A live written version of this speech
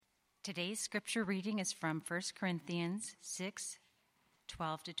Today's scripture reading is from 1 Corinthians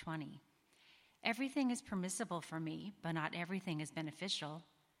 6:12-20. Everything is permissible for me, but not everything is beneficial.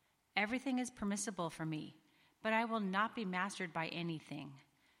 Everything is permissible for me, but I will not be mastered by anything.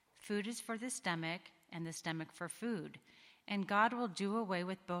 Food is for the stomach, and the stomach for food, and God will do away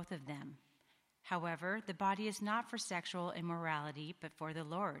with both of them. However, the body is not for sexual immorality, but for the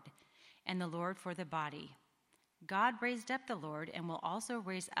Lord, and the Lord for the body. God raised up the Lord and will also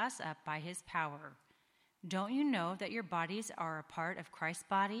raise us up by his power. Don't you know that your bodies are a part of Christ's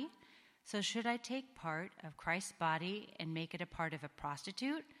body? So should I take part of Christ's body and make it a part of a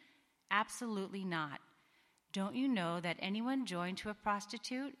prostitute? Absolutely not. Don't you know that anyone joined to a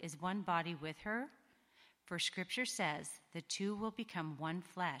prostitute is one body with her? For Scripture says, the two will become one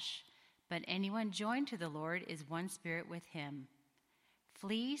flesh, but anyone joined to the Lord is one spirit with him.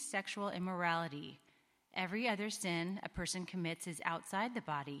 Flee sexual immorality. Every other sin a person commits is outside the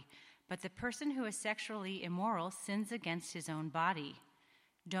body, but the person who is sexually immoral sins against his own body.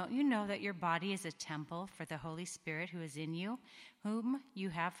 Don't you know that your body is a temple for the Holy Spirit who is in you, whom you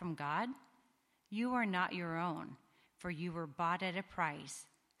have from God? You are not your own, for you were bought at a price,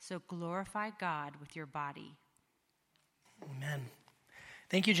 so glorify God with your body. Amen.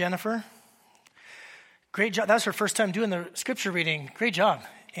 Thank you, Jennifer. Great job. That was her first time doing the scripture reading. Great job.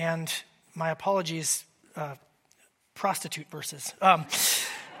 And my apologies, prostitute verses. But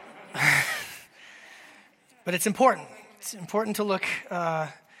it's important. It's important to look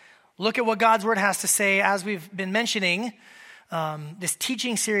at what God's word has to say. As we've been mentioning, this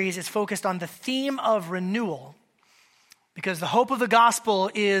teaching series is focused on the theme of renewal, because the hope of the gospel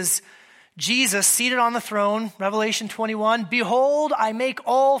is Jesus seated on the throne. Revelation 21, behold, I make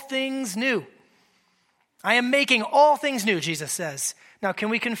all things new. I am making all things new, Jesus says. Now, can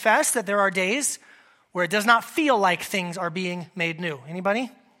we confess that there are days where it does not feel like things are being made new? Anybody?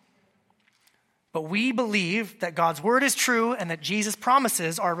 But we believe that God's word is true and that Jesus'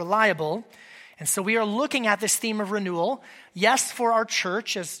 promises are reliable. And so we are looking at this theme of renewal, yes, for our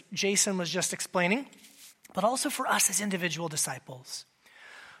church, as Jason was just explaining, but also for us as individual disciples.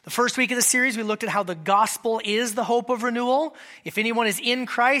 The first week of the series, we looked at how the gospel is the hope of renewal. If anyone is in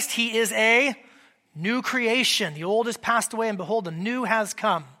Christ, he is a new creation. The old has passed away, and behold, the new has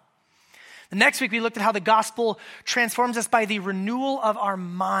come. The next week, we looked at how the gospel transforms us by the renewal of our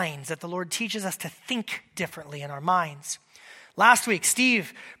minds, that the Lord teaches us to think differently in our minds. Last week,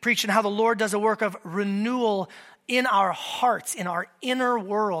 Steve preached on how the Lord does a work of renewal in our hearts, in our inner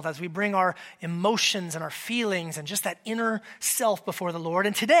world, as we bring our emotions and our feelings and just that inner self before the Lord.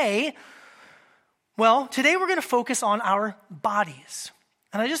 And today we're going to focus on our bodies.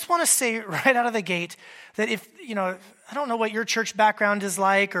 And I just want to say right out of the gate that I don't know what your church background is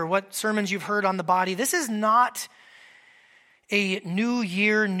like or what sermons you've heard on the body. This is not a new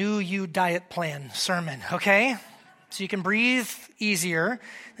year, new you diet plan sermon, okay? So you can breathe easier.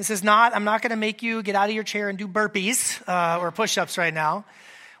 This is not, I'm not going to make you get out of your chair and do burpees or push-ups right now.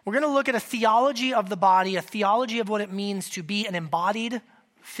 We're going to look at a theology of the body, a theology of what it means to be an embodied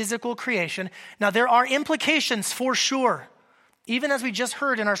physical creation. Now, there are implications for sure. Even as we just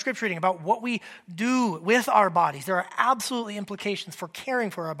heard in our scripture reading about what we do with our bodies, there are absolutely implications for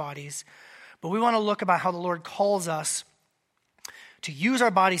caring for our bodies. But we want to look about how the Lord calls us to use our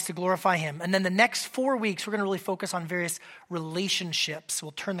bodies to glorify him. And then the next 4 weeks, we're going to really focus on various relationships.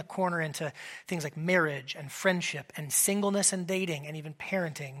 We'll turn the corner into things like marriage and friendship and singleness and dating and even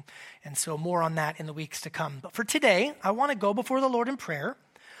parenting. And so more on that in the weeks to come. But for today, I want to go before the Lord in prayer.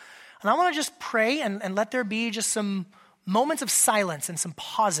 And I want to just pray and let there be just some moments of silence and some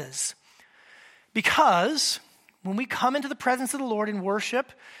pauses. Because when we come into the presence of the Lord in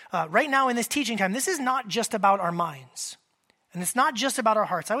worship, right now in this teaching time, this is not just about our minds. And it's not just about our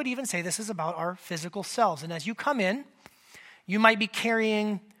hearts. I would even say this is about our physical selves. And as you come in, you might be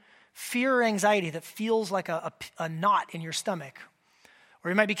carrying fear or anxiety that feels like a knot in your stomach. Or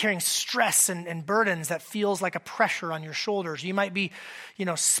you might be carrying stress and burdens that feels like a pressure on your shoulders. You might be,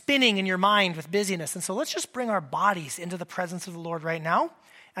 spinning in your mind with busyness. And so let's just bring our bodies into the presence of the Lord right now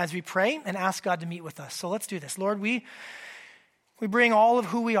as we pray and ask God to meet with us. So let's do this. Lord, we bring all of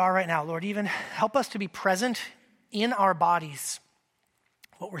who we are right now. Lord, even help us to be present in our bodies,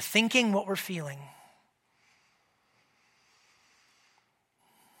 what we're thinking, what we're feeling.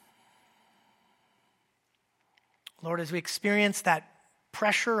 Lord, as we experience that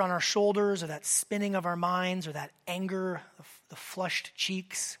pressure on our shoulders or that spinning of our minds or that anger, the flushed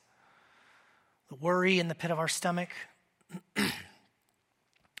cheeks, the worry in the pit of our stomach,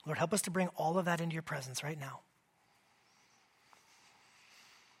 Lord, help us to bring all of that into your presence right now.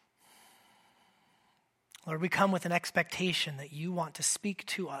 Lord, we come with an expectation that you want to speak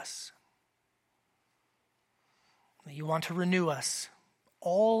to us, that you want to renew us,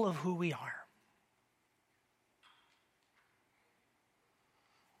 all of who we are.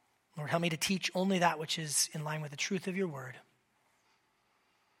 Lord, help me to teach only that which is in line with the truth of your word.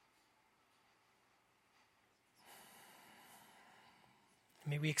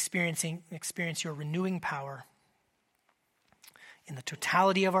 May we experience your renewing power in the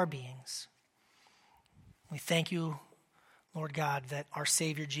totality of our beings. We thank you, Lord God, that our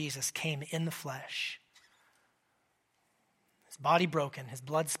Savior Jesus came in the flesh, his body broken, his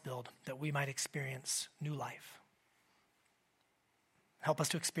blood spilled, that we might experience new life. Help us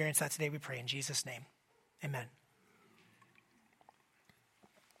to experience that today, we pray in Jesus' name. Amen.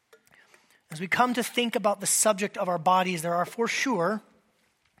 As we come to think about the subject of our bodies, there are for sure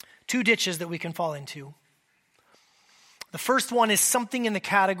two ditches that we can fall into. The first one is something in the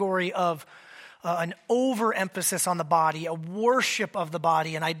category of an overemphasis on the body, a worship of the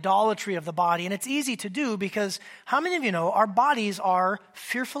body, an idolatry of the body. And it's easy to do because how many of you know our bodies are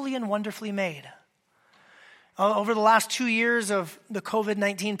fearfully and wonderfully made? Over the last 2 years of the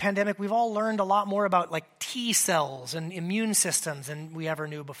COVID-19 pandemic, we've all learned a lot more about like T cells and immune systems than we ever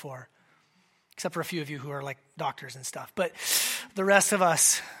knew before. Except for a few of you who are like doctors and stuff. But the rest of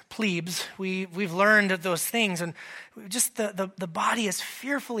us, plebes, we've learned those things. And just the body is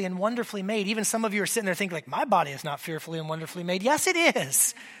fearfully and wonderfully made. Even some of you are sitting there thinking like, my body is not fearfully and wonderfully made. Yes, it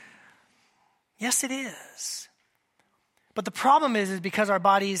is. Yes, it is. But the problem is because our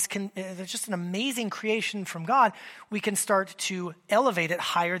bodies they're just an amazing creation from God, we can start to elevate it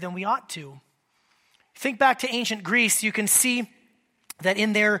higher than we ought to. Think back to ancient Greece, you can see that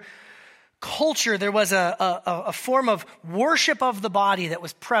in their culture, there was a form of worship of the body that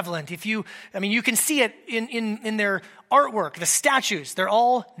was prevalent. You can see it in their artwork, the statues, they're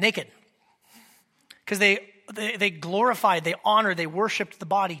all naked. Because they glorified, they honored, they worshiped the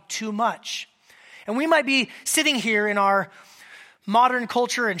body too much. And we might be sitting here in our modern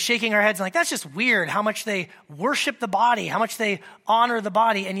culture and shaking our heads like, that's just weird how much they worship the body, how much they honor the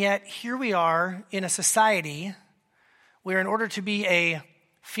body. And yet here we are in a society where in order to be a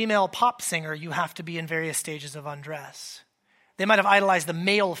female pop singer, you have to be in various stages of undress. They might have idolized the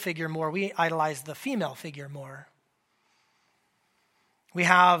male figure more. We idolize the female figure more. We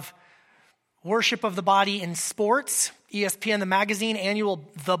have worship of the body in sports. ESPN, the magazine, annual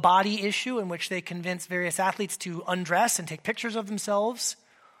The Body issue in which they convince various athletes to undress and take pictures of themselves.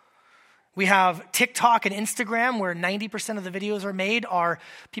 We have TikTok and Instagram where 90% of the videos are made are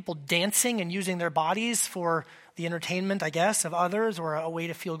people dancing and using their bodies for the entertainment, I guess, of others or a way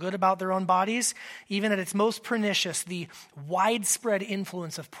to feel good about their own bodies. Even at its most pernicious, the widespread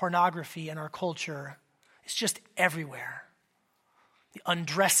influence of pornography in our culture is just everywhere. The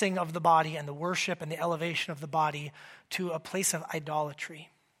undressing of the body and the worship and the elevation of the body to a place of idolatry.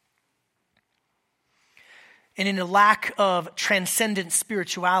 And in a lack of transcendent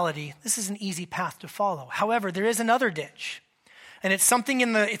spirituality, this is an easy path to follow. However, there is another ditch. And it's something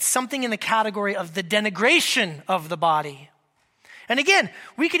in the category of the denigration of the body. And again,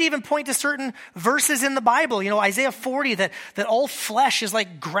 we could even point to certain verses in the Bible, Isaiah 40, that all flesh is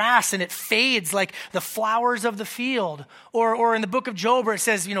like grass and it fades like the flowers of the field. Or in the book of Job where it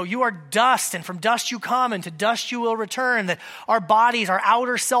says, you are dust and from dust you come and to dust you will return. That our bodies, our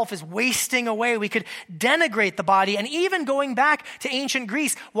outer self is wasting away. We could denigrate the body. And even going back to ancient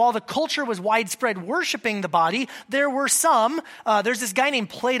Greece, while the culture was widespread worshiping the body, there were there's this guy named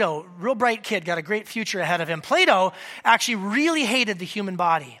Plato, real bright kid, got a great future ahead of him. Plato actually really hated the human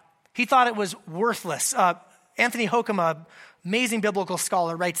body. He thought it was worthless. Anthony Hokum, an amazing biblical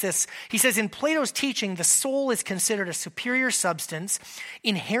scholar, writes this. He says, in Plato's teaching, the soul is considered a superior substance,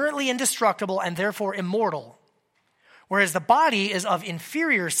 inherently indestructible and therefore immortal, whereas the body is of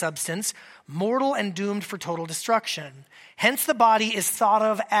inferior substance, mortal and doomed for total destruction. Hence the body is thought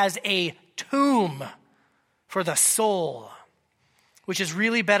of as a tomb for the soul, which is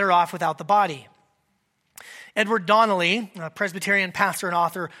really better off without the body. Edward Donnelly, a Presbyterian pastor and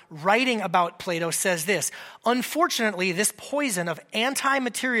author, writing about Plato, says this: unfortunately, this poison of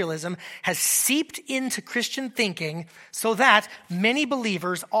anti-materialism has seeped into Christian thinking so that many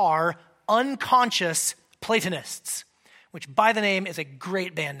believers are unconscious Platonists, which by the name is a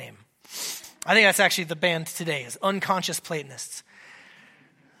great band name. I think that's actually the band today, is Unconscious Platonists.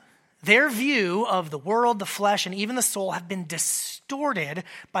 Their view of the world, the flesh, and even the soul have been distorted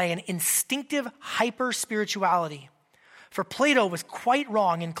by an instinctive hyper-spirituality. For Plato was quite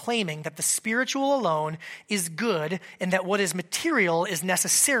wrong in claiming that the spiritual alone is good and that what is material is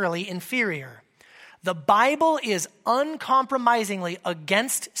necessarily inferior. The Bible is uncompromisingly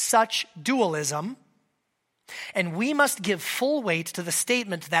against such dualism, And we must give full weight to the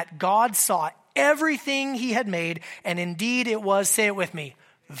statement that God saw everything he had made, and indeed it was, say it with me,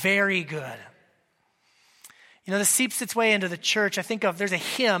 very good. You know, this seeps its way into the church. There's a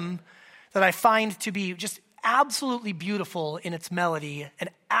hymn that I find to be just absolutely beautiful in its melody and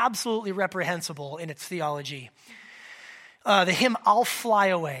absolutely reprehensible in its theology. The hymn, I'll Fly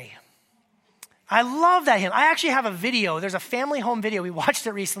Away. I love that hymn. I actually have a video. There's a family home video. We watched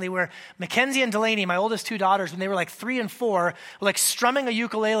it recently where Mackenzie and Delaney, my oldest two daughters, when they were like 3 and 4, were like strumming a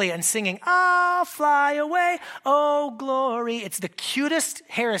ukulele and singing, I'll fly away, oh glory. It's the cutest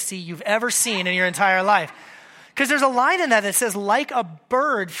heresy you've ever seen in your entire life. Because there's a line in that says, like a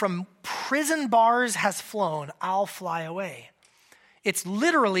bird from prison bars has flown, I'll fly away. It's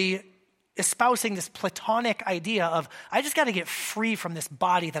literally espousing this platonic idea of, I just got to get free from this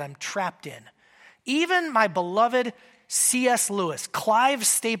body that I'm trapped in. Even my beloved C.S. Lewis, Clive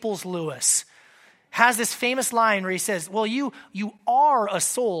Staples Lewis, has this famous line where he says, well, you are a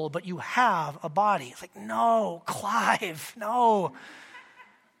soul, but you have a body. It's like, no, Clive, no.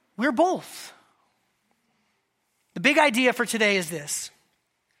 We're both. The big idea for today is this.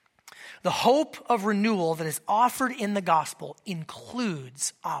 The hope of renewal that is offered in the gospel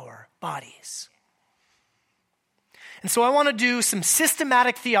includes our bodies. And so I want to do some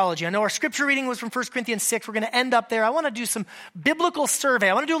systematic theology. I know our scripture reading was from 1 Corinthians 6. We're going to end up there. I want to do some biblical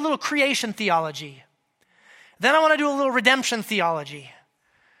survey. I want to do a little creation theology. Then I want to do a little redemption theology.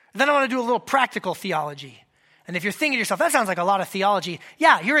 Then I want to do a little practical theology. And if you're thinking to yourself, that sounds like a lot of theology.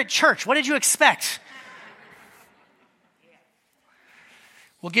 Yeah, you're at church. What did you expect?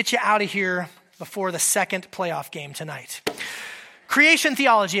 We'll get you out of here before the second playoff game tonight. Creation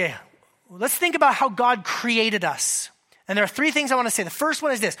theology. Let's think about how God created us. And there are 3 things I want to say. The first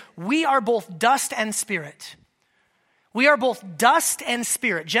one is this. We are both dust and spirit. We are both dust and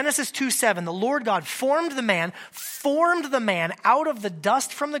spirit. Genesis 2:7, the Lord God formed the man out of the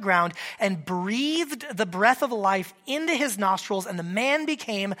dust from the ground and breathed the breath of life into his nostrils, and the man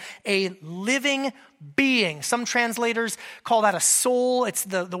became a living being. Some translators call that a soul. It's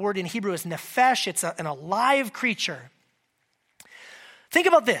the word in Hebrew is nephesh. It's an alive creature. Think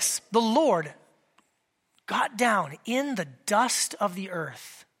about this. The Lord got down in the dust of the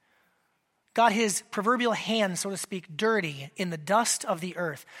earth, got his proverbial hand, so to speak, dirty in the dust of the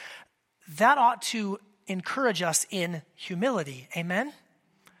earth. That ought to encourage us in humility. Amen?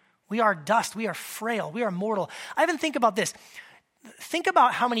 We are dust. We are frail. We are mortal. I even think about this. Think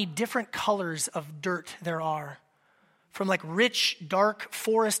about how many different colors of dirt there are. From like rich, dark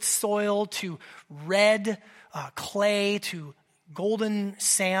forest soil to red clay to golden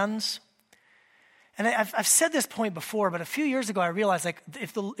sands. And I've said this point before, but a few years ago I realized like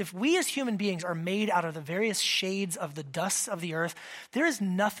if we as human beings are made out of the various shades of the dust of the earth, there is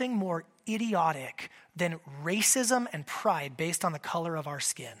nothing more idiotic than racism and pride based on the color of our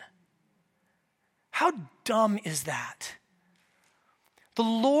skin. How dumb is that? The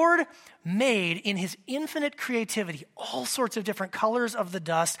Lord made in his infinite creativity all sorts of different colors of the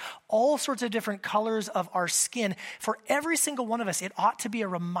dust, all sorts of different colors of our skin. For every single one of us, it ought to be a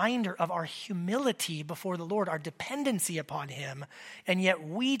reminder of our humility before the Lord, our dependency upon him, and yet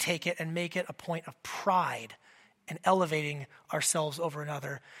we take it and make it a point of pride and elevating ourselves over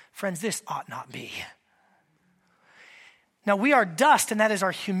another. Friends, this ought not be. Now, we are dust, and that is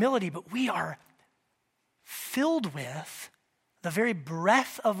our humility, but we are filled with the very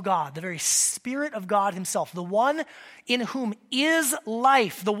breath of God, the very Spirit of God himself, the one in whom is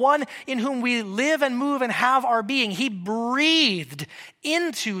life, the one in whom we live and move and have our being. He breathed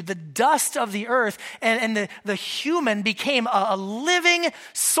into the dust of the earth, and the human became a living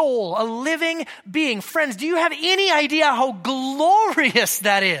soul, a living being. Friends, do you have any idea how glorious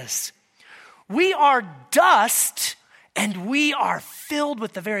that is? We are dust, and we are filled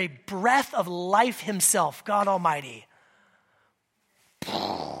with the very breath of life himself, God Almighty.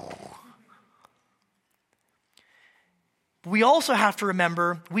 We also have to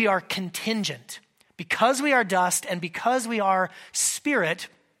remember we are contingent. Because we are dust and because we are spirit,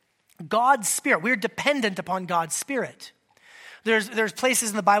 God's Spirit, we're dependent upon God's Spirit. There's places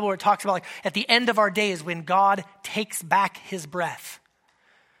in the Bible where it talks about like at the end of our days when God takes back his breath.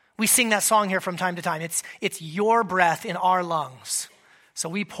 We sing that song here from time to time. It's your breath in our lungs. So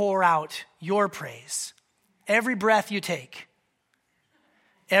we pour out your praise. Every breath you take.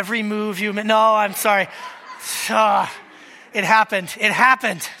 Every move you make. No, I'm sorry. It happened.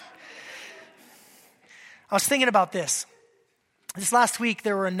 I was thinking about this. This last week,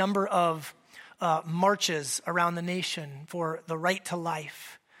 there were a number of marches around the nation for the right to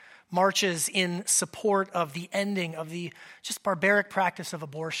life. Marches in support of the ending of the just barbaric practice of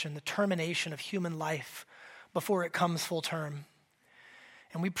abortion, the termination of human life before it comes full term.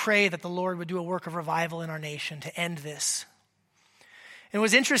 And we pray that the Lord would do a work of revival in our nation to end this. And it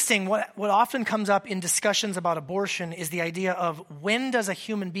was interesting, what often comes up in discussions about abortion is the idea of when does a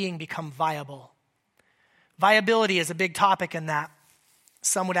human being become viable? Viability is a big topic in that.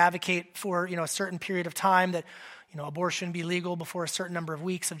 Some would advocate for, a certain period of time that, abortion be legal before a certain number of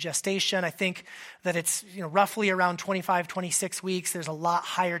weeks of gestation. I think that it's, roughly around 25, 26 weeks. There's a lot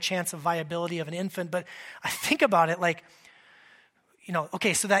higher chance of viability of an infant. But I think about it like,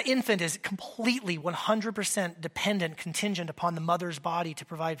 okay, so that infant is completely 100% dependent, contingent upon the mother's body to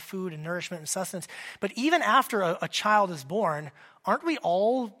provide food and nourishment and sustenance. But even after a child is born, aren't we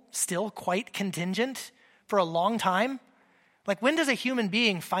all still quite contingent for a long time? Like, when does a human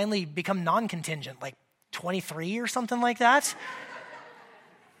being finally become non-contingent? Like 23 or something like that?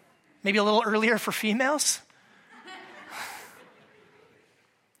 Maybe a little earlier for females?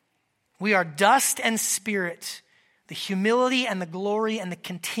 We are dust and spirit. The humility and the glory and the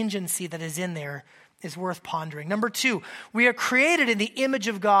contingency that is in there is worth pondering. Number 2, we are created in the image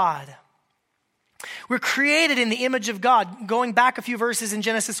of God. We're created in the image of God. Going back a few verses in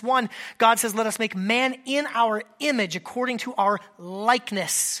Genesis 1, God says, let us make man in our image according to our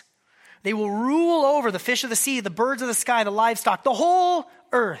likeness. They will rule over the fish of the sea, the birds of the sky, the livestock, the whole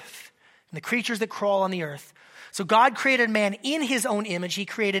earth, and the creatures that crawl on the earth. So God created man in his own image. He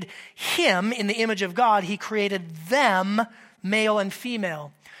created him in the image of God. He created them, male and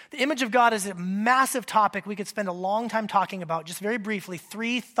female. The image of God is a massive topic we could spend a long time talking about. Just very briefly,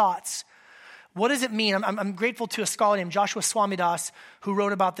 3 thoughts. What does it mean? I'm grateful to a scholar named Joshua Swamidas who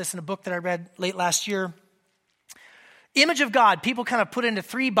wrote about this in a book that I read late last year. Image of God, people kind of put into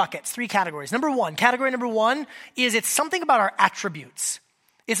 3 buckets, 3 categories. Category number 1 is it's something about our attributes.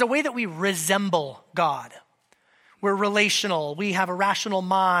 It's a way that we resemble God. We're relational. We have a rational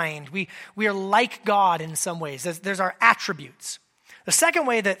mind. We are like God in some ways. There's our attributes. The second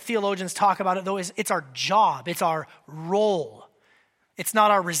way that theologians talk about it, though, is it's our job. It's our role. It's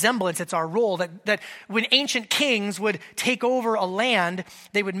not our resemblance. It's our role. That when ancient kings would take over a land,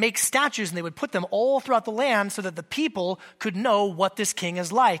 they would make statues and they would put them all throughout the land so that the people could know what this king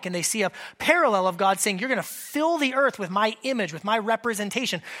is like. And they see a parallel of God saying, you're going to fill the earth with my image, with my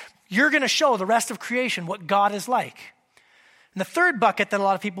representation. You're going to show the rest of creation what God is like. And the third bucket that a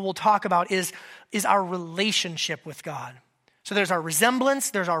lot of people will talk about is our relationship with God. So there's our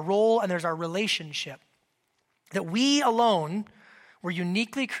resemblance, there's our role, and there's our relationship. That we alone were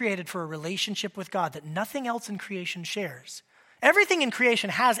uniquely created for a relationship with God that nothing else in creation shares. Everything in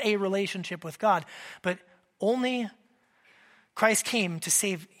creation has a relationship with God, but only Christ came to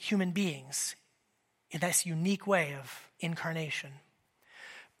save human beings in this unique way of incarnation.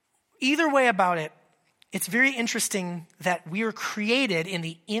 Either way about it, it's very interesting that we are created in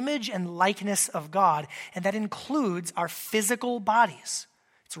the image and likeness of God, and that includes our physical bodies.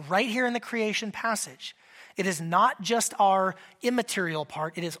 It's right here in the creation passage. It is not just our immaterial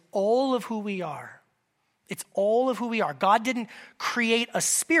part, it is all of who we are. It's all of who we are. God didn't create a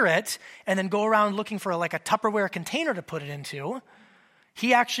spirit and then go around looking for like a Tupperware container to put it into.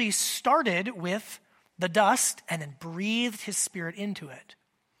 He actually started with the dust and then breathed his spirit into it.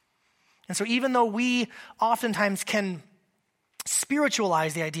 And so even though we oftentimes can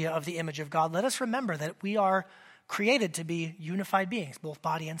spiritualize the idea of the image of God, let us remember that we are created to be unified beings, both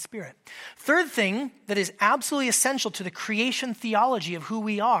body and spirit. Third thing that is absolutely essential to the creation theology of who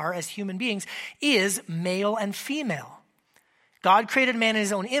we are as human beings is male and female. God created man in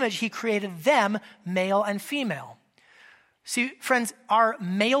his own image. He created them, male and female. See, friends, our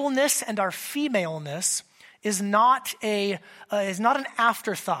maleness and our femaleness is not an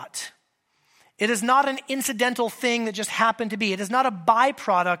afterthought. It is not an incidental thing that just happened to be. It is not a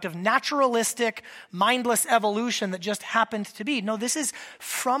byproduct of naturalistic, mindless evolution that just happened to be. No, this is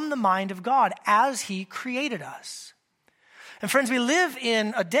from the mind of God as he created us. And friends, we live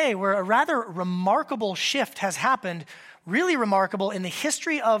in a day where a rather remarkable shift has happened, really remarkable in the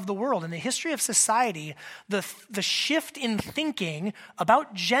history of the world, in the history of society. The shift in thinking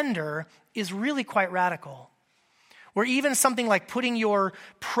about gender is really quite radical. Where even something like putting your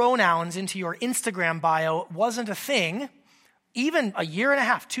pronouns into your Instagram bio wasn't a thing even a year and a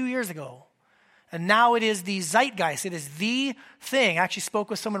half, 2 years ago. And now it is the zeitgeist. It is the thing. I actually spoke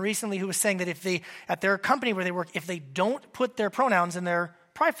with someone recently who was saying that if they, at their company where they work, if they don't put their pronouns in their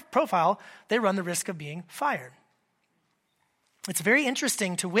profile, they run the risk of being fired. It's very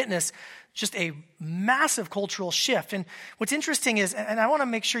interesting to witness just a massive cultural shift. And what's interesting is, and I want to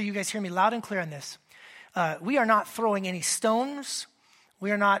make sure you guys hear me loud and clear on this, we are not throwing any stones.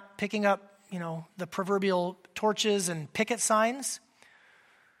 We are not picking up, the proverbial torches and picket signs.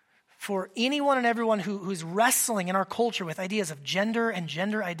 for anyone and everyone who's wrestling in our culture with ideas of gender and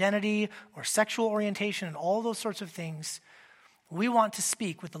gender identity or sexual orientation and all those sorts of things, we want to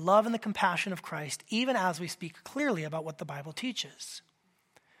speak with the love and the compassion of Christ, even as we speak clearly about what the Bible teaches.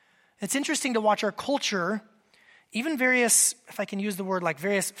 It's interesting to watch our culture, even various, if I can use the word, like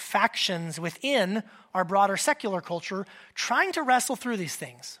various factions within our broader secular culture, trying to wrestle through these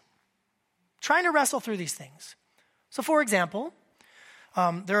things. So for example,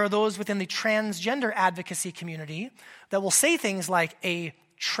 there are those within the transgender advocacy community that will say things like a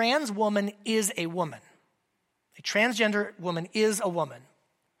trans woman is a woman. A transgender woman is a woman.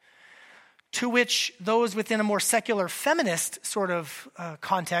 To which those within a more secular feminist sort of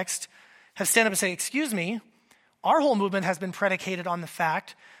context have stand up and say, excuse me, our whole movement has been predicated on the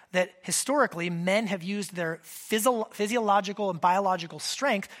fact that historically men have used their physiological and biological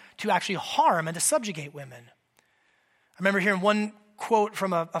strength to actually harm and to subjugate women. I remember hearing one quote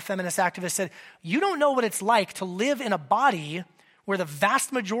from a feminist activist said, you don't know what it's like to live in a body where the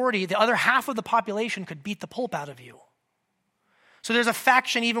vast majority, the other half of the population could beat the pulp out of you. So there's a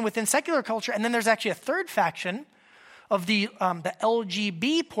faction even within secular culture, and then there's actually a third faction of the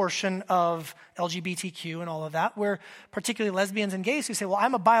LGB portion of LGBTQ and all of that, where particularly lesbians and gays who say, well,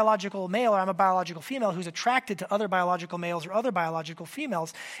 I'm a biological male or I'm a biological female who's attracted to other biological males or other biological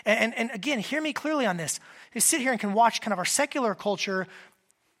females. And again, hear me clearly on this. You sit here and can watch kind of our secular culture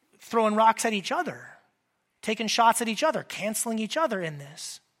throwing rocks at each other, taking shots at each other, canceling each other in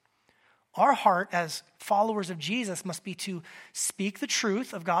this. Our heart as followers of Jesus must be to speak the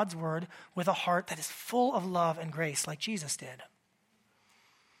truth of God's word with a heart that is full of love and grace like Jesus did.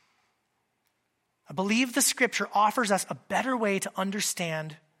 I believe the scripture offers us a better way to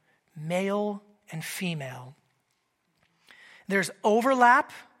understand male and female. There's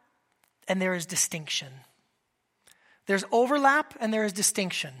overlap and there is distinction. There's overlap and there is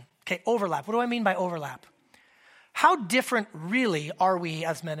distinction. Okay, overlap. What do I mean by overlap? How different really are we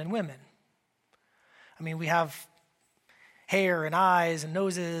as men and women? I mean, we have hair and eyes and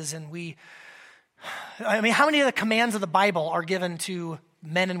noses, and how many of the commands of the Bible are given to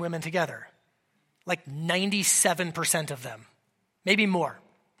men and women together? Like 97% of them, maybe more.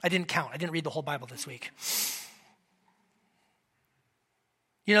 I didn't count. I didn't read the whole Bible this week.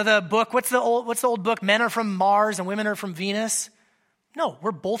 You know the book, what's the old book? Men are from Mars and women are from Venus? No,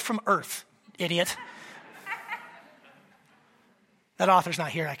 we're both from Earth, idiot. That author's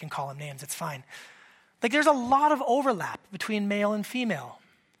not here. I can call him names. It's fine. Like there's a lot of overlap between male and female.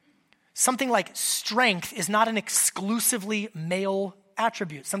 Something like strength is not an exclusively male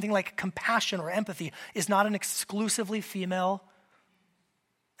attribute. Something like compassion or empathy is not an exclusively female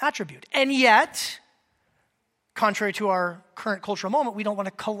attribute. And yet, contrary to our current cultural moment, we don't want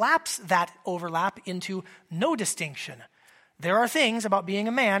to collapse that overlap into no distinction. There are things about being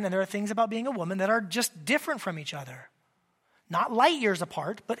a man and there are things about being a woman that are just different from each other. Not light years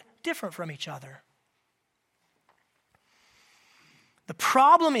apart, but different from each other. The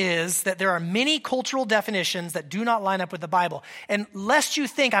problem is that there are many cultural definitions that do not line up with the Bible. And lest you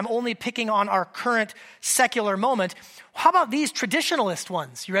think I'm only picking on our current secular moment, how about these traditionalist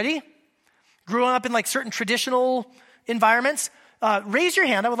ones? You ready? Growing up in like certain traditional environments? Raise your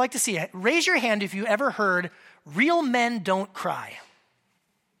hand. I would like to see it. Raise your hand if you ever heard, real men don't cry.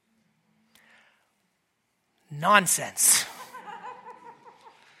 Nonsense.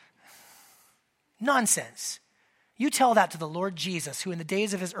 Nonsense. You tell that to the Lord Jesus, who in the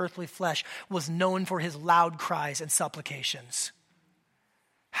days of his earthly flesh was known for his loud cries and supplications.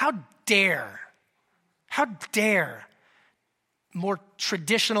 How dare more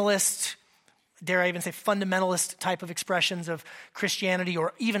traditionalist, dare I even say fundamentalist type of expressions of Christianity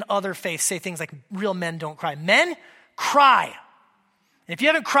or even other faiths say things like real men don't cry. Men cry. And if you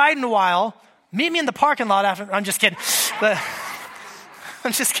haven't cried in a while, meet me in the parking lot after. I'm just kidding. But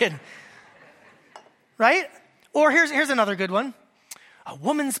I'm just kidding. Right? Or here's another good one. A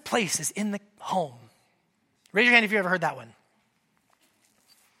woman's place is in the home. Raise your hand if you ever heard that one.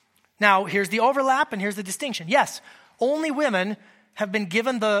 Now, here's the overlap and here's the distinction. Yes, only women have been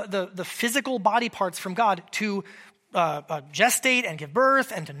given the physical body parts from God to gestate and give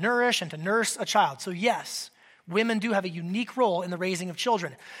birth and to nourish and to nurse a child. So yes, women do have a unique role in the raising of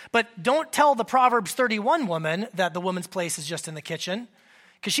children. But don't tell the Proverbs 31 woman that the woman's place is just in the kitchen,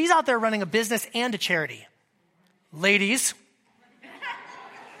 because she's out there running a business and a charity. Ladies,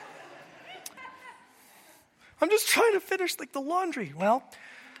 I'm just trying to finish like the laundry. Well,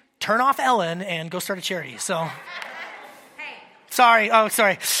 turn off Ellen and go start a charity. So, Hey.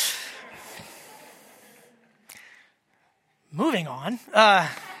 Sorry. Moving on.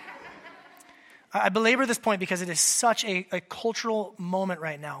 I belabor this point because it is such a cultural moment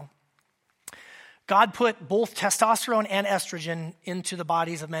right now. God put both testosterone and estrogen into the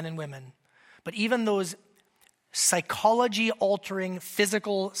bodies of men and women. But even those psychology-altering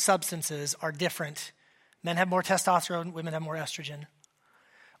physical substances are different. Men have more testosterone, women have more estrogen.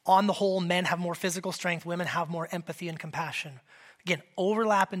 On the whole, men have more physical strength, women have more empathy and compassion. Again,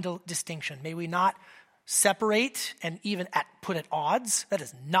 overlap and distinction. May we not separate and even put at odds. That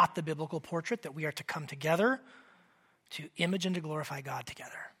is not the biblical portrait, that we are to come together to image and to glorify God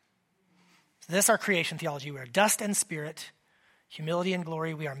together. So this is our creation theology. We are dust and spirit, humility and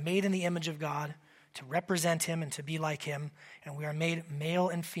glory. We are made in the image of God to represent him and to be like him. And we are made male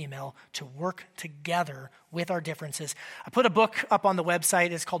and female to work together with our differences. I put a book up on the website.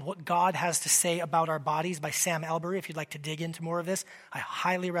 It's called What God Has to Say About Our Bodies by Sam Allberry. If you'd like to dig into more of this, I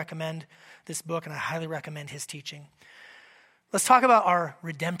highly recommend this book and I highly recommend his teaching. Let's talk about our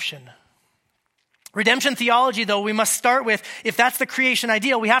redemption. Redemption theology, though, we must start with, if that's the creation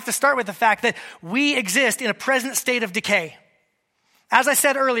ideal, we have to start with the fact that we exist in a present state of decay. As I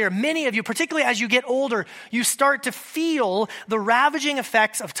said earlier, many of you, particularly as you get older, you start to feel the ravaging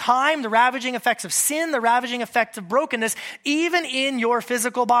effects of time, the ravaging effects of sin, the ravaging effects of brokenness, even in your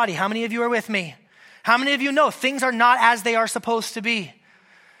physical body. How many of you are with me? How many of you know things are not as they are supposed to be?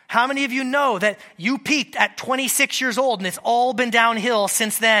 How many of you know that you peaked at 26 years old and it's all been downhill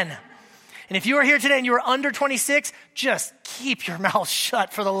since then? And if you are here today and you are under 26, just keep your mouth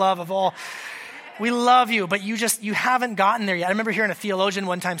shut for the love of all. We love you, but you haven't gotten there yet. I remember hearing a theologian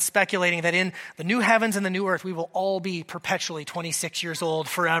one time speculating that in the new heavens and the new earth, we will all be perpetually 26 years old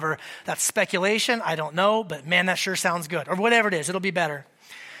forever. That's speculation. I don't know, but man, that sure sounds good. Or whatever it is, it'll be better.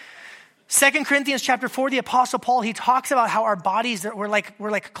 2 Corinthians chapter 4, the Apostle Paul, he talks about how our bodies, we're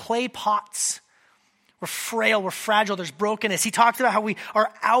like clay pots. We're frail, we're fragile, there's brokenness. He talks about how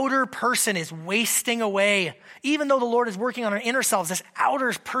our outer person is wasting away. Even though the Lord is working on our inner selves, this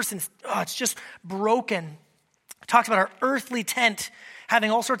outer person, it's just broken. He talks about our earthly tent having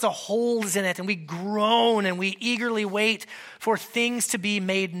all sorts of holes in it, and we groan and we eagerly wait for things to be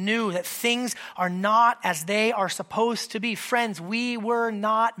made new, that things are not as they are supposed to be. Friends, we were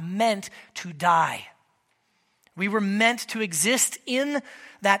not meant to die. We were meant to exist in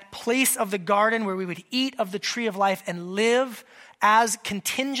that place of the garden where we would eat of the tree of life and live as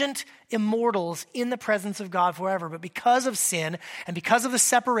contingent immortals in the presence of God forever. But because of sin and because of the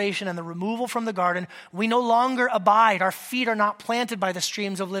separation and the removal from the garden, we no longer abide. Our feet are not planted by the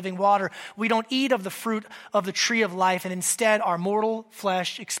streams of living water. We don't eat of the fruit of the tree of life, and instead our mortal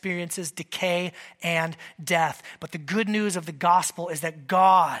flesh experiences decay and death. But the good news of the gospel is that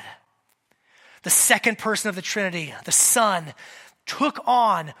God, the second person of the Trinity, the Son, took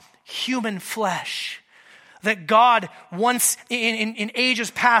on human flesh. That God once in ages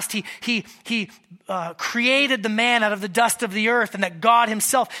past, he created the man out of the dust of the earth, and that God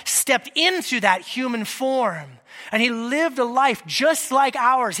himself stepped into that human form. And he lived a life just like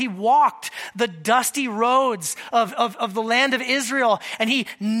ours. He walked the dusty roads of the land of Israel, and he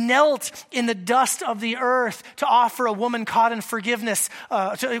knelt in the dust of the earth to offer a woman caught in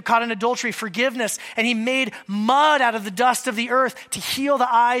caught in adultery forgiveness. And he made mud out of the dust of the earth to heal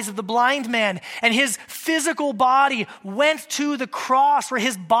the eyes of the blind man. And his physical body went to the cross, where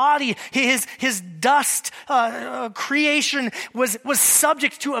his body, his dust creation was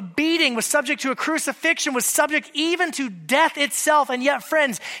subject to a beating, was subject to a crucifixion, was subject even to death itself. And yet,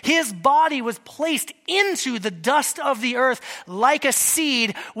 friends, his body was placed into the dust of the earth like a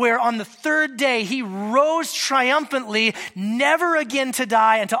seed, where on the third day he rose triumphantly, never again to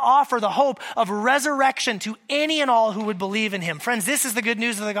die, and to offer the hope of resurrection to any and all who would believe in him. Friends, this is the good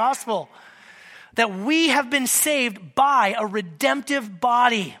news of the gospel, that we have been saved by a redemptive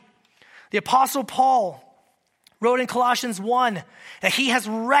body. The Apostle Paul wrote in Colossians 1 that he has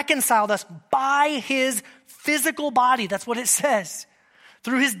reconciled us by his physical body, that's what it says,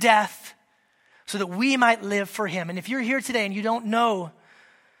 through his death, so that we might live for him. And if you're here today and you don't know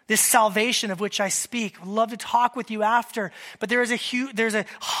this salvation of which I speak, I'd love to talk with you after. But there's a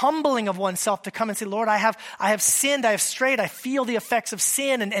humbling of oneself to come and say, Lord, I have sinned, I have strayed, I feel the effects of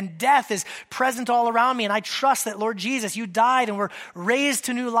sin, and death is present all around me. And I trust that, Lord Jesus, you died and were raised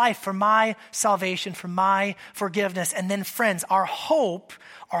to new life for my salvation, for my forgiveness. And then, friends, our hope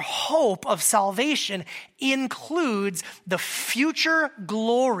of salvation includes the future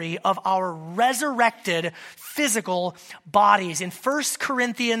glory of our resurrected physical bodies. In 1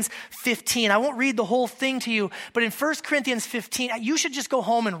 Corinthians 15, I won't read the whole thing to you, but in 1 Corinthians 15, you should just go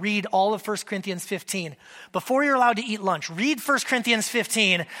home and read all of 1 Corinthians 15. Before you're allowed to eat lunch, read 1 Corinthians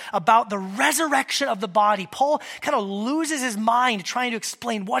 15 about the resurrection of the body. Paul kind of loses his mind trying to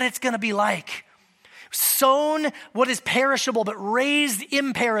explain what it's going to be like. Sown what is perishable, but raised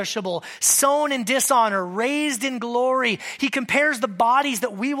imperishable. Sown in dishonor, raised in glory. He compares the bodies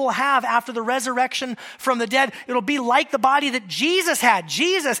that we will have after the resurrection from the dead. It'll be like the body that Jesus had.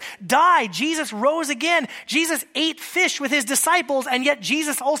 Jesus died. Jesus rose again. Jesus ate fish with his disciples, and yet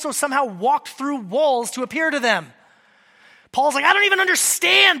Jesus also somehow walked through walls to appear to them. Paul's like, I don't even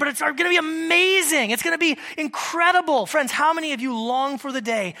understand, but it's going to be amazing. It's going to be incredible. Friends, how many of you long for the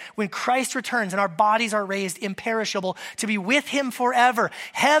day when Christ returns and our bodies are raised imperishable to be with him forever?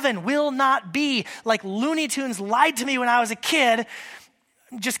 Heaven will not be like Looney Tunes lied to me when I was a kid.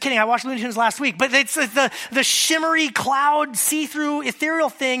 Just kidding, I watched Looney Tunes last week, but it's the shimmery cloud, see-through, ethereal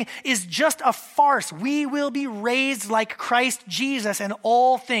thing is just a farce. We will be raised like Christ Jesus, and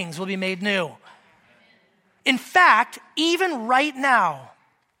all things will be made new. In fact, even right now,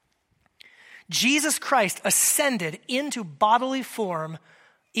 Jesus Christ ascended into bodily form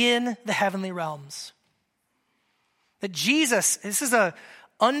in the heavenly realms. That Jesus, this is a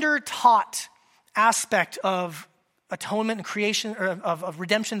under-taught aspect of atonement and creation, or of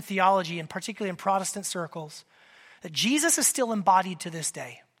redemption theology, and particularly in Protestant circles, that Jesus is still embodied to this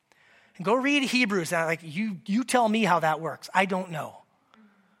day. And go read Hebrews. Like you tell me how that works. I don't know.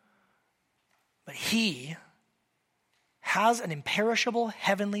 But he has an imperishable,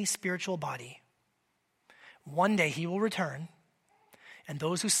 heavenly, spiritual body. One day he will return, and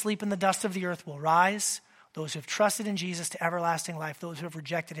those who sleep in the dust of the earth will rise, those who have trusted in Jesus to everlasting life, those who have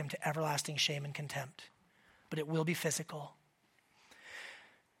rejected him to everlasting shame and contempt. But it will be physical.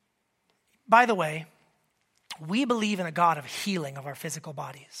 By the way, we believe in a God of healing of our physical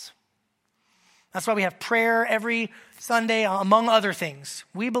bodies. That's why we have prayer every Sunday, among other things.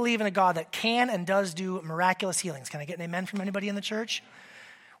 We believe in a God that can and does do miraculous healings. Can I get an amen from anybody in the church?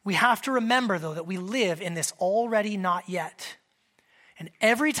 We have to remember, though, that we live in this already not yet. And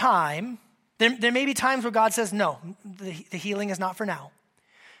every time, there may be times where God says, no, the healing is not for now.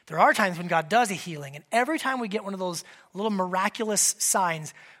 There are times when God does a healing. And every time we get one of those little miraculous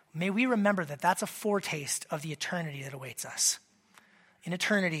signs, may we remember that that's a foretaste of the eternity that awaits us. In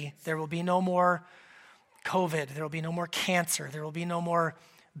eternity, there will be no more COVID. There will be no more cancer. There will be no more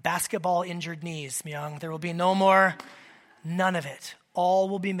basketball injured knees, Myung. There will be no more, none of it. All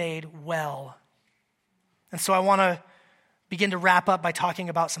will be made well. And so I want to begin to wrap up by talking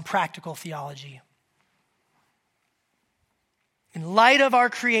about some practical theology. In light of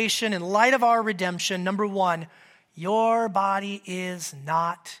our creation, in light of our redemption, number one, your body is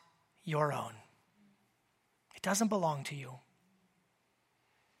not your own. It doesn't belong to you.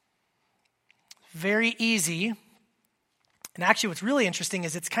 Very easy. And actually what's really interesting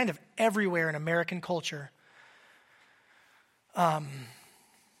is it's kind of everywhere in American culture.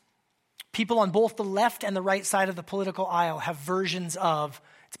 People on both the left and the right side of the political aisle have versions of,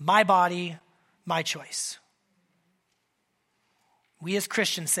 it's my body, my choice. We as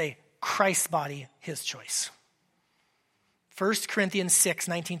Christians say, Christ's body, his choice. 1 Corinthians 6,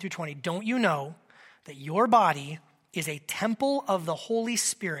 19 through 20. Don't you know that your body is a temple of the Holy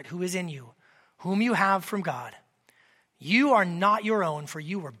Spirit who is in you, whom you have from God? You are not your own, for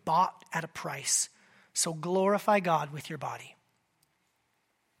you were bought at a price. So glorify God with your body.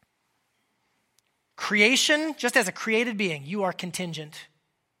 Creation, just as a created being, you are contingent.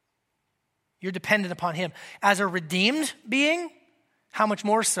 You're dependent upon him. As a redeemed being, how much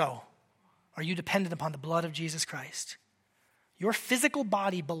more so are you dependent upon the blood of Jesus Christ? Your physical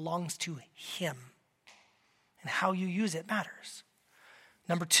body belongs to him, and how you use it matters.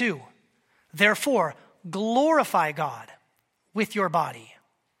 Number two, therefore, glorify God with your body.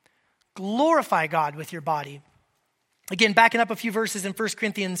 Glorify God with your body. Again, backing up a few verses in 1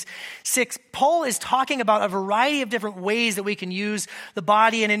 Corinthians 6, Paul is talking about a variety of different ways that we can use the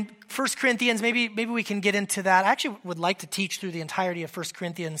body. And in 1 Corinthians, maybe we can get into that. I actually would like to teach through the entirety of 1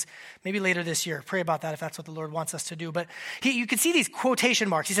 Corinthians, maybe later this year. Pray about that if that's what the Lord wants us to do. But you can see these quotation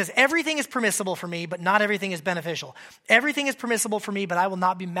marks. He says, everything is permissible for me, but not everything is beneficial. Everything is permissible for me, but I will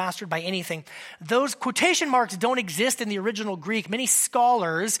not be mastered by anything. Those quotation marks don't exist in the original Greek. Many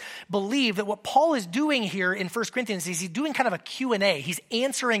scholars believe that what Paul is doing here in 1 Corinthians is he's doing kind of a Q&A. He's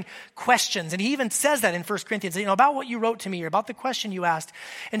answering questions. And he even says that in 1 Corinthians, about what you wrote to me or about the question you asked.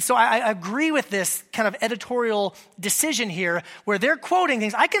 And so I agree with this kind of editorial decision here where they're quoting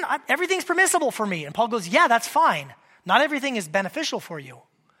things. Everything's permissible for me. And Paul goes, yeah, that's fine. Not everything is beneficial for you.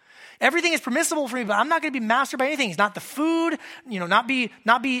 Everything is permissible for me, but I'm not going to be mastered by anything. It's not the food, not be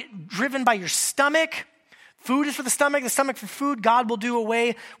driven by your stomach. Food is for the stomach for food. God will do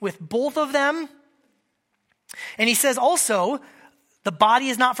away with both of them. And he says also, the body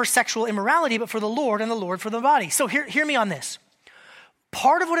is not for sexual immorality, but for the Lord, and the Lord for the body. So hear me on this.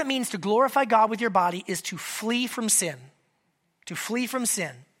 Part of what it means to glorify God with your body is to flee from sin. To flee from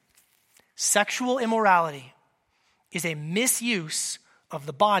sin. Sexual immorality is a misuse of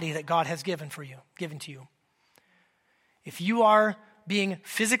the body that God has given to you. If you are being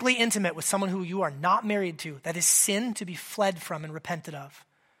physically intimate with someone who you are not married to, that is sin to be fled from and repented of.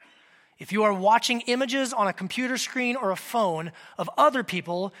 If you are watching images on a computer screen or a phone of other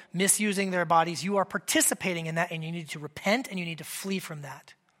people misusing their bodies, you are participating in that, and you need to repent and you need to flee from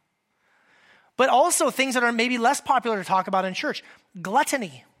that. But also things that are maybe less popular to talk about in church.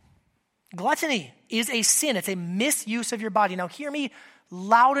 Gluttony. Gluttony is a sin. It's a misuse of your body. Now hear me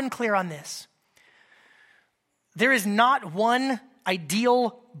loud and clear on this. There is not one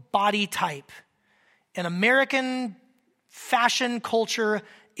ideal body type. An American fashion culture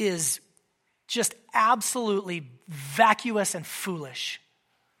is just absolutely vacuous and foolish.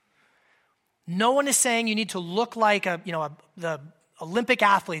 No one is saying you need to look like the Olympic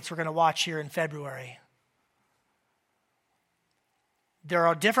athletes we're going to watch here in February. There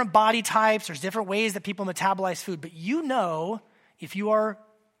are different body types. There's different ways that people metabolize food. But you know if you are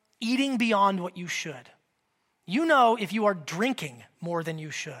eating beyond what you should. You know if you are drinking more than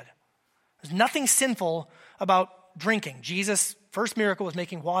you should. There's nothing sinful about drinking. Jesus' first miracle was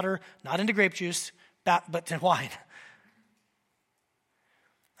making water, not into grape juice, but to wine.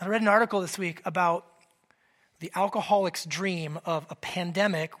 I read an article this week about the alcoholic's dream of a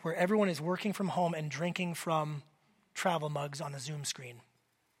pandemic where everyone is working from home and drinking from travel mugs on a Zoom screen.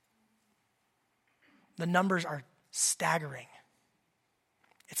 The numbers are staggering.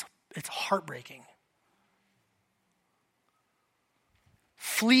 It's heartbreaking.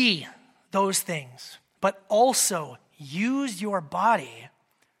 Flee those things, but also use your body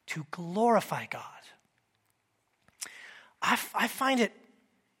to glorify God. I find it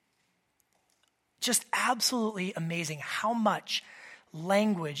just absolutely amazing how much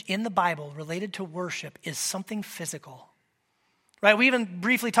language in the Bible related to worship is something physical. Right? We even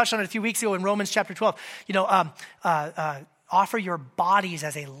briefly touched on it a few weeks ago in Romans chapter 12. Offer your bodies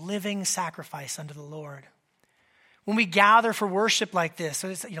as a living sacrifice unto the Lord. When we gather for worship like this,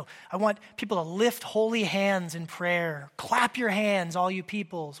 so I want people to lift holy hands in prayer. Clap your hands, all you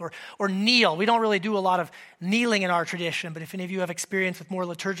peoples, or kneel. We don't really do a lot of kneeling in our tradition, but if any of you have experience with more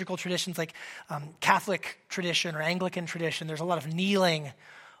liturgical traditions like Catholic tradition or Anglican tradition, there's a lot of kneeling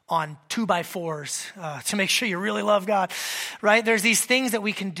on 2x4s to make sure you really love God, right? There's these things that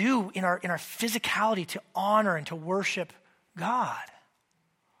we can do in our physicality to honor and to worship God.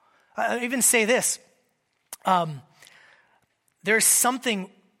 I even say this. There's something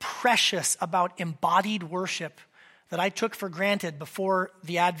precious about embodied worship that I took for granted before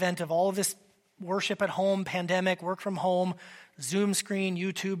the advent of all of this worship at home, pandemic, work from home, Zoom screen,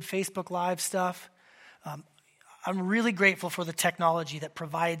 YouTube, Facebook Live stuff. I'm really grateful for the technology that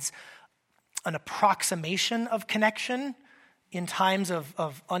provides an approximation of connection in times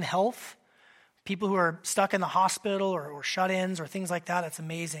of unhealth. People who are stuck in the hospital or shut-ins or things like that, it's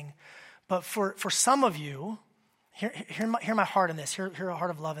amazing. But for some of you, hear my heart in this, hear a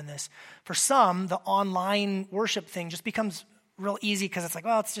heart of love in this. For some, the online worship thing just becomes real easy because it's like,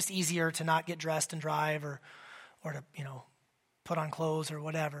 well, it's just easier to not get dressed and drive or to, put on clothes or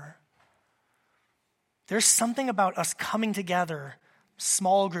whatever. There's something about us coming together,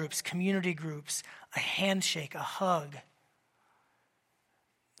 small groups, community groups, a handshake, a hug.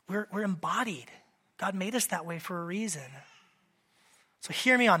 We're embodied. God made us that way for a reason. So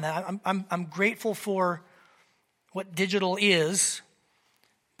hear me on that. I'm grateful for what digital is,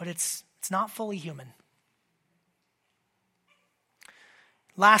 but it's not fully human.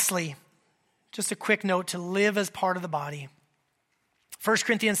 Lastly, just a quick note to live as part of the body. 1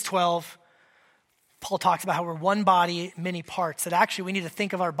 Corinthians 12, Paul talks about how we're one body, many parts. That actually we need to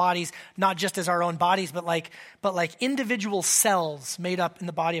think of our bodies not just as our own bodies, but like individual cells made up in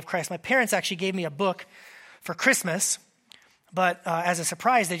the body of Christ. My parents actually gave me a book for Christmas, but as a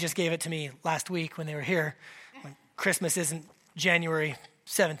surprise, they just gave it to me last week when they were here. Christmas isn't January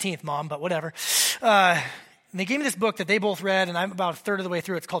 17th, Mom, but whatever. They gave me this book that they both read, and I'm about a third of the way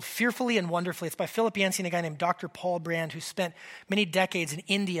through. It's called Fearfully and Wonderfully. It's by Philip Yancey and a guy named Dr. Paul Brand, who spent many decades in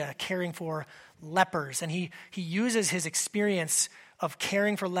India caring for lepers. And he uses his experience of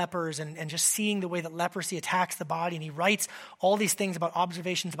caring for lepers and just seeing the way that leprosy attacks the body. And he writes all these things about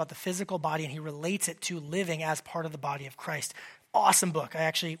observations about the physical body, and he relates it to living as part of the body of Christ. Awesome book.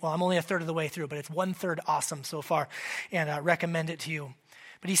 I'm only a third of the way through, but it's 1/3 awesome so far, and I recommend it to you.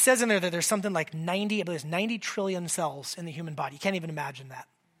 But he says in there that there's something like 90 trillion cells in the human body. You can't even imagine that.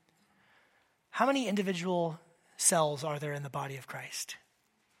 How many individual cells are there in the body of Christ?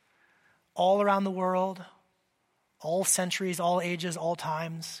 All around the world, all centuries, all ages, all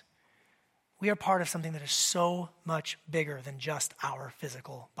times. We are part of something that is so much bigger than just our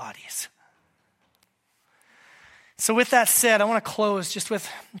physical bodies. So with that said, I want to close just with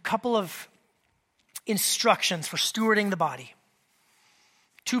a couple of instructions for stewarding the body.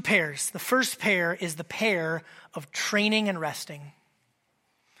 2 pairs. The first pair is the pair of training and resting.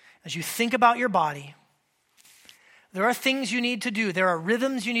 As you think about your body, there are things you need to do. There are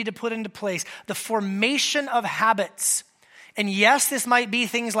rhythms you need to put into place. The formation of habits. And yes, this might be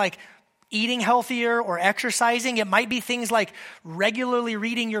things like eating healthier or exercising. It might be things like regularly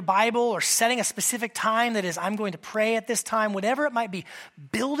reading your Bible or setting a specific time that is, I'm going to pray at this time, whatever it might be.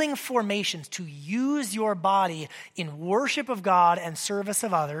 Building formations to use your body in worship of God and service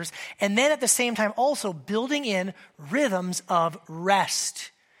of others. And then at the same time also building in rhythms of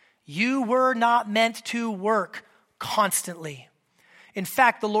rest. You were not meant to work constantly. In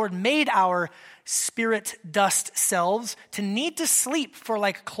fact, the Lord made our spirit dust selves to need to sleep for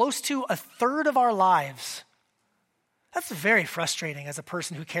like close to a third of our lives. That's very frustrating as a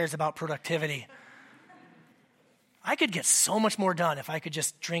person who cares about productivity. I could get so much more done if I could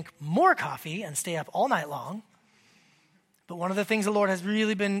just drink more coffee and stay up all night long. But one of the things the Lord has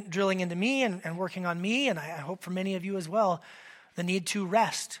really been drilling into me and working on me, and I hope for many of you as well, the need to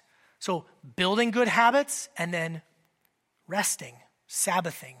rest. So building good habits and then resting,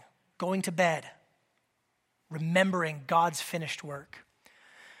 Sabbathing, going to bed, remembering God's finished work.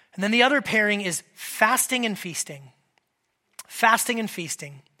 And then the other pairing is fasting and feasting. Fasting and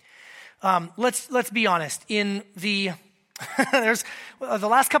feasting. Let's be honest. In the there's the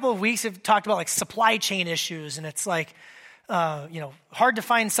last couple of weeks have talked about like supply chain issues, and it's like hard to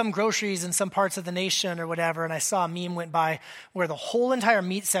find some groceries in some parts of the nation or whatever. And I saw a meme went by where the whole entire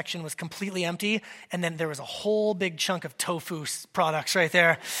meat section was completely empty. And then there was a whole big chunk of tofu products right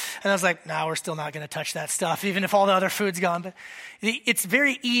there. And I was like, no, we're still not going to touch that stuff, even if all the other food's gone. But it's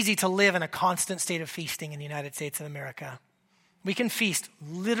very easy to live in a constant state of feasting in the United States of America. We can feast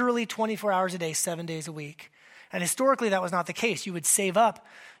literally 24 hours a day, 7 days a week. And historically, that was not the case. You would save up,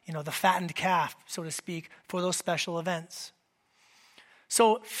 the fattened calf, so to speak, for those special events.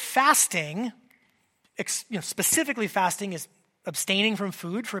 So fasting, specifically fasting is abstaining from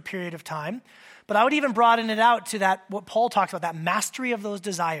food for a period of time. But I would even broaden it out to that, what Paul talks about, that mastery of those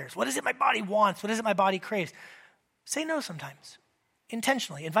desires. What is it my body wants? What is it my body craves? Say no sometimes,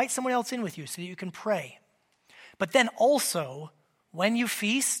 intentionally. Invite someone else in with you so that you can pray. But then also, when you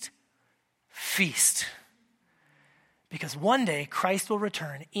feast, feast. Because one day Christ will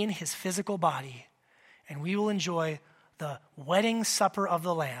return in his physical body, and we will enjoy the wedding supper of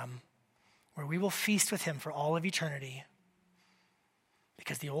the Lamb, where we will feast with him for all of eternity,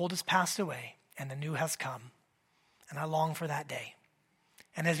 because the old has passed away and the new has come. And I long for that day.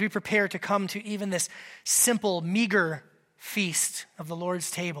 And as we prepare to come to even this simple, meager feast of the Lord's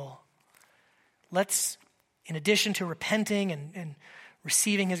table, let's, in addition to repenting and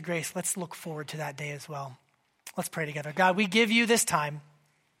receiving his grace, let's look forward to that day as well. Let's pray together. God, we give you this time.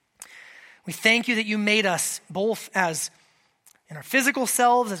 We thank you that you made us both as in our physical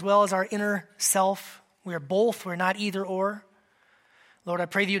selves as well as our inner self. We are both. We're not either or. Lord, I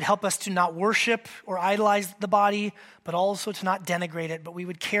pray that you'd help us to not worship or idolize the body, but also to not denigrate it, but we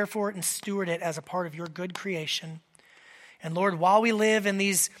would care for it and steward it as a part of your good creation. And Lord, while we live in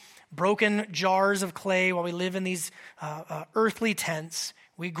these broken jars of clay, while we live in these earthly tents,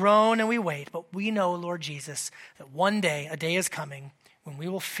 we groan and we wait, but we know, Lord Jesus, that one day, a day is coming when we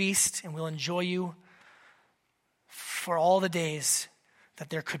will feast and we'll enjoy you for all the days that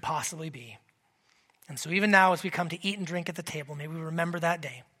there could possibly be. And so even now, as we come to eat and drink at the table, may we remember that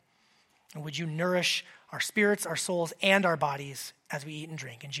day. And would you nourish our spirits, our souls, and our bodies as we eat and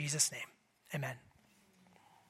drink. In Jesus' name, amen.